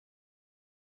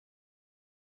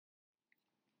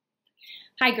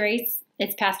Hi, Grace.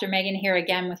 It's Pastor Megan here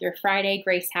again with your Friday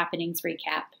Grace Happenings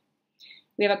recap.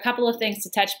 We have a couple of things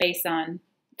to touch base on.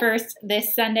 First,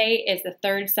 this Sunday is the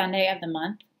third Sunday of the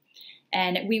month,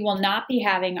 and we will not be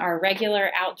having our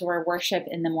regular outdoor worship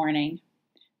in the morning,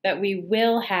 but we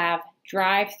will have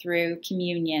drive-through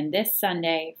communion this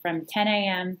Sunday from 10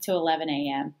 a.m. to 11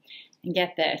 a.m. And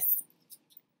get this,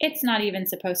 it's not even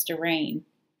supposed to rain.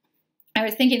 I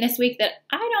was thinking this week that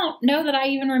I don't know that I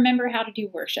even remember how to do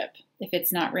worship if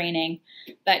it's not raining,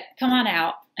 but come on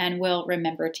out and we'll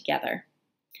remember together.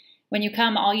 When you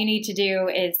come, all you need to do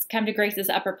is come to Grace's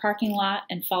upper parking lot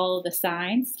and follow the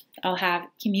signs. I'll have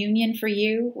communion for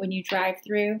you when you drive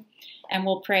through, and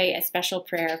we'll pray a special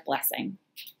prayer of blessing.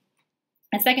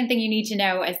 A second thing you need to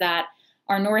know is that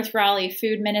our North Raleigh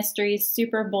Food Ministries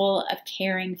Super Bowl of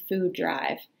Caring food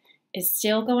drive is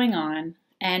still going on.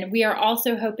 And we are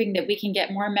also hoping that we can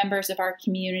get more members of our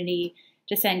community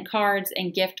to send cards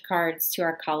and gift cards to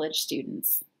our college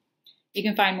students. You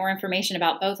can find more information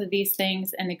about both of these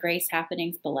things in the Grace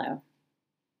Happenings below.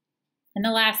 And the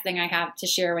last thing I have to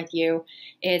share with you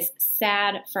is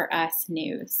sad for us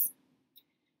news.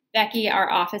 Becky,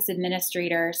 our office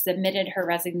administrator, submitted her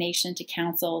resignation to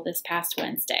council this past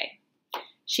Wednesday.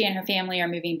 She and her family are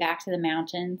moving back to the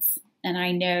mountains, and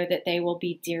I know that they will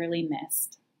be dearly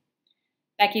missed.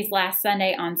 Becky's last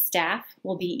Sunday on staff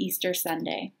will be Easter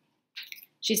Sunday.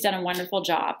 She's done a wonderful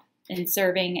job in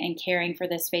serving and caring for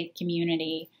this faith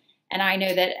community, and I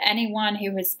know that anyone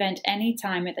who has spent any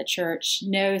time at the church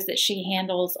knows that she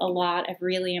handles a lot of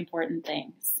really important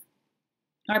things.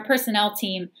 Our personnel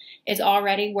team is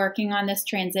already working on this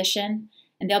transition,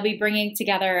 and they'll be bringing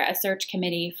together a search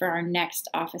committee for our next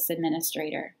office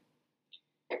administrator.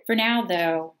 For now,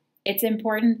 though, it's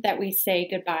important that we say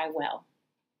goodbye well.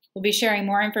 We'll be sharing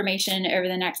more information over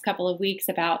the next couple of weeks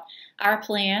about our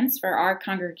plans for our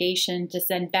congregation to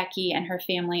send Becky and her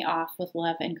family off with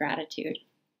love and gratitude.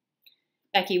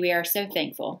 Becky, we are so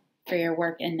thankful for your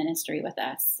work in ministry with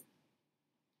us.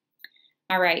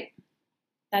 All right,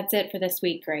 that's it for this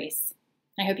week, Grace.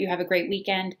 I hope you have a great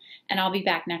weekend, and I'll be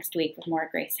back next week with more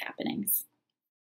Grace Happenings.